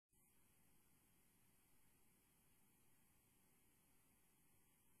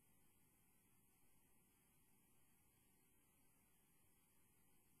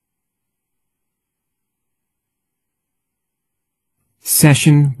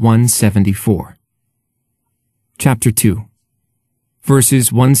Session 174. Chapter 2,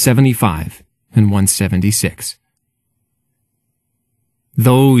 verses 175 and 176.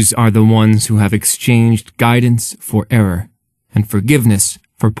 Those are the ones who have exchanged guidance for error and forgiveness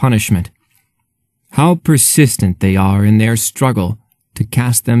for punishment. How persistent they are in their struggle to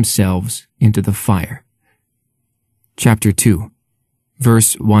cast themselves into the fire. Chapter 2,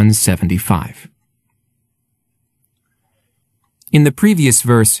 verse 175. In the previous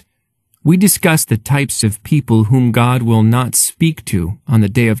verse, we discussed the types of people whom God will not speak to on the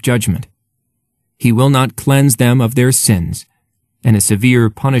day of judgment. He will not cleanse them of their sins, and a severe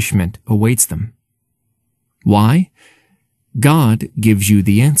punishment awaits them. Why? God gives you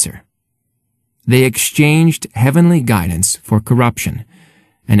the answer. They exchanged heavenly guidance for corruption,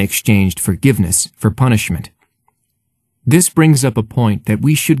 and exchanged forgiveness for punishment. This brings up a point that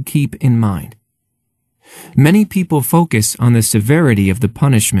we should keep in mind. Many people focus on the severity of the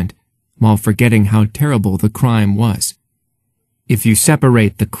punishment while forgetting how terrible the crime was. If you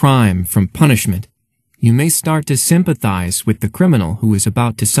separate the crime from punishment, you may start to sympathize with the criminal who is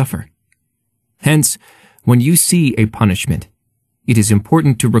about to suffer. Hence, when you see a punishment, it is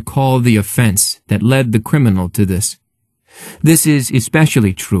important to recall the offense that led the criminal to this. This is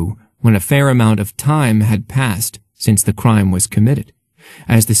especially true when a fair amount of time had passed since the crime was committed,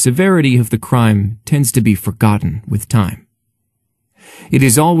 as the severity of the crime tends to be forgotten with time. It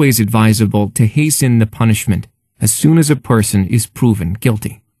is always advisable to hasten the punishment as soon as a person is proven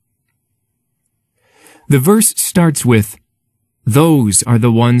guilty. The verse starts with, "Those are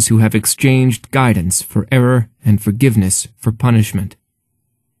the ones who have exchanged guidance for error and forgiveness for punishment."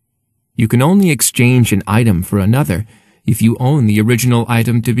 You can only exchange an item for another if you own the original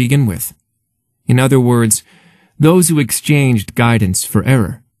item to begin with. In other words, those who exchanged guidance for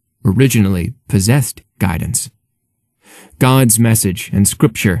error originally possessed guidance. God's message and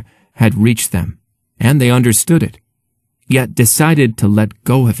scripture had reached them, and they understood it, yet decided to let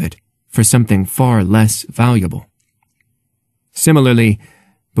go of it for something far less valuable. Similarly,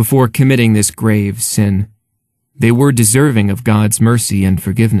 before committing this grave sin, they were deserving of God's mercy and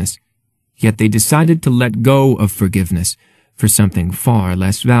forgiveness, yet they decided to let go of forgiveness for something far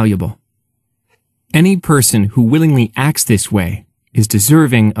less valuable. Any person who willingly acts this way is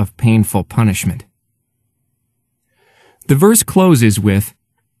deserving of painful punishment. The verse closes with,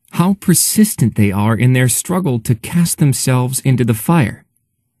 "How persistent they are in their struggle to cast themselves into the fire."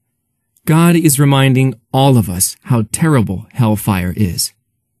 God is reminding all of us how terrible hellfire is.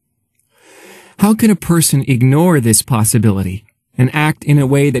 How can a person ignore this possibility and act in a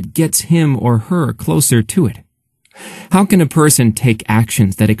way that gets him or her closer to it? How can a person take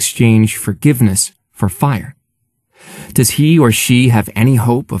actions that exchange forgiveness for fire? Does he or she have any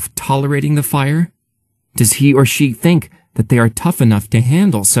hope of tolerating the fire? Does he or she think that they are tough enough to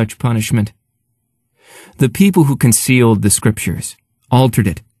handle such punishment? The people who concealed the scriptures, altered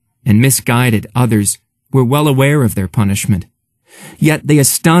it, and misguided others were well aware of their punishment. Yet they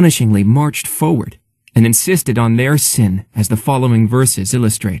astonishingly marched forward and insisted on their sin, as the following verses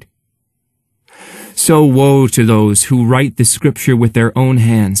illustrate. So woe to those who write the scripture with their own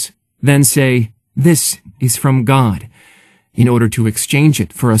hands, then say, "This is from God," in order to exchange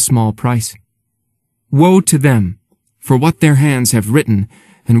it for a small price. Woe to them for what their hands have written,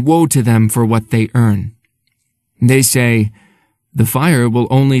 and woe to them for what they earn. They say, "The fire will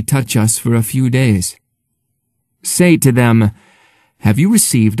only touch us for a few days." Say to them, "Have you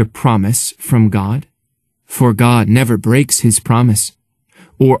received a promise from God? For God never breaks his promise.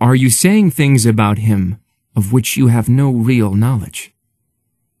 Or are you saying things about him of which you have no real knowledge?"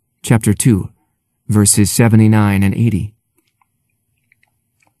 Chapter 2, verses 79 and 80.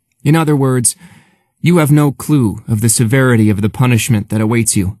 In other words, you have no clue of the severity of the punishment that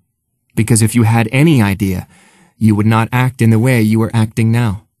awaits you, because if you had any idea, you would not act in the way you are acting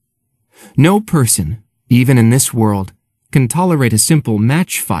now. No person, even in this world, can tolerate a simple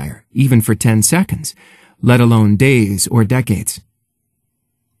match fire even for 10 seconds, let alone days or decades.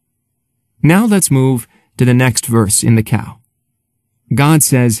 Now let's move to the next verse in the cow. God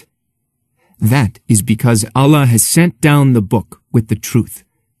says, "That is because Allah has sent down the book with the truth.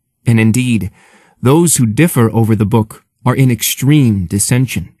 And indeed, those who differ over the book are in extreme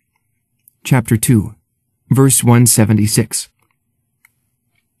dissension." Chapter 2, verse 176.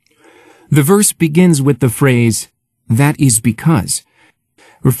 The verse begins with the phrase, "That is because,"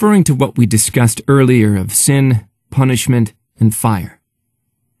 referring to what we discussed earlier of sin, punishment, and fire.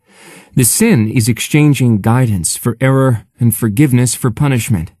 The sin is exchanging guidance for error and forgiveness for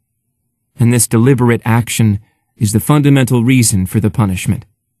punishment, and this deliberate action is the fundamental reason for the punishment.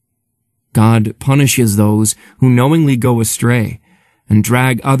 God punishes those who knowingly go astray and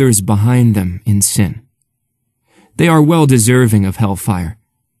drag others behind them in sin. They are well deserving of hellfire,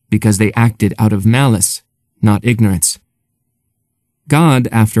 because they acted out of malice, not ignorance. God,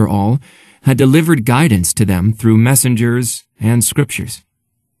 after all, had delivered guidance to them through messengers and scriptures.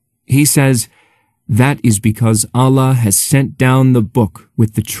 He says, "That is because Allah has sent down the book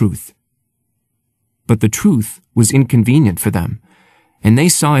with the truth." But the truth was inconvenient for them, and they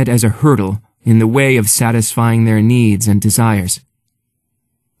saw it as a hurdle in the way of satisfying their needs and desires.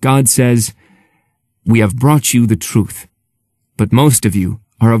 God says, "We have brought you the truth, but most of you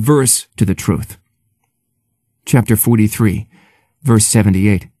are averse to the truth." Chapter 43, verse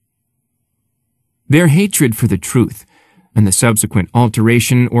 78. Their hatred for the truth and the subsequent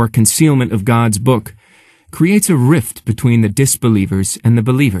alteration or concealment of God's book creates a rift between the disbelievers and the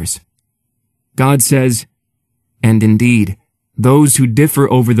believers. God says, "And indeed, those who differ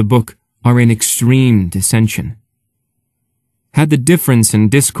over the book are in extreme dissension." Had the difference and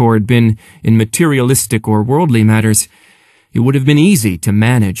discord been in materialistic or worldly matters, it would have been easy to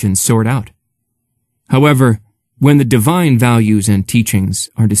manage and sort out. However, when the divine values and teachings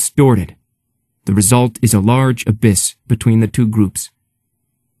are distorted, the result is a large abyss between the two groups.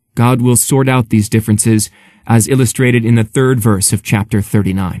 God will sort out these differences as illustrated in the 3rd verse of chapter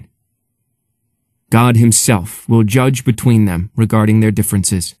 39. God himself will judge between them regarding their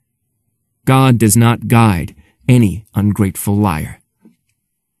differences. God does not guide any ungrateful liar.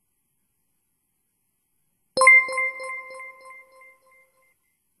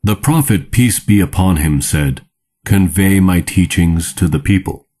 The prophet, peace be upon him, said, "Convey my teachings to the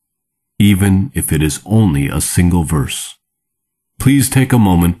people, even if it is only a single verse." Please take a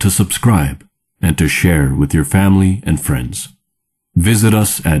moment to subscribe and to share with your family and friends. Visit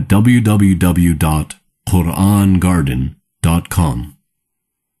us at www.QURANGARDEN.com.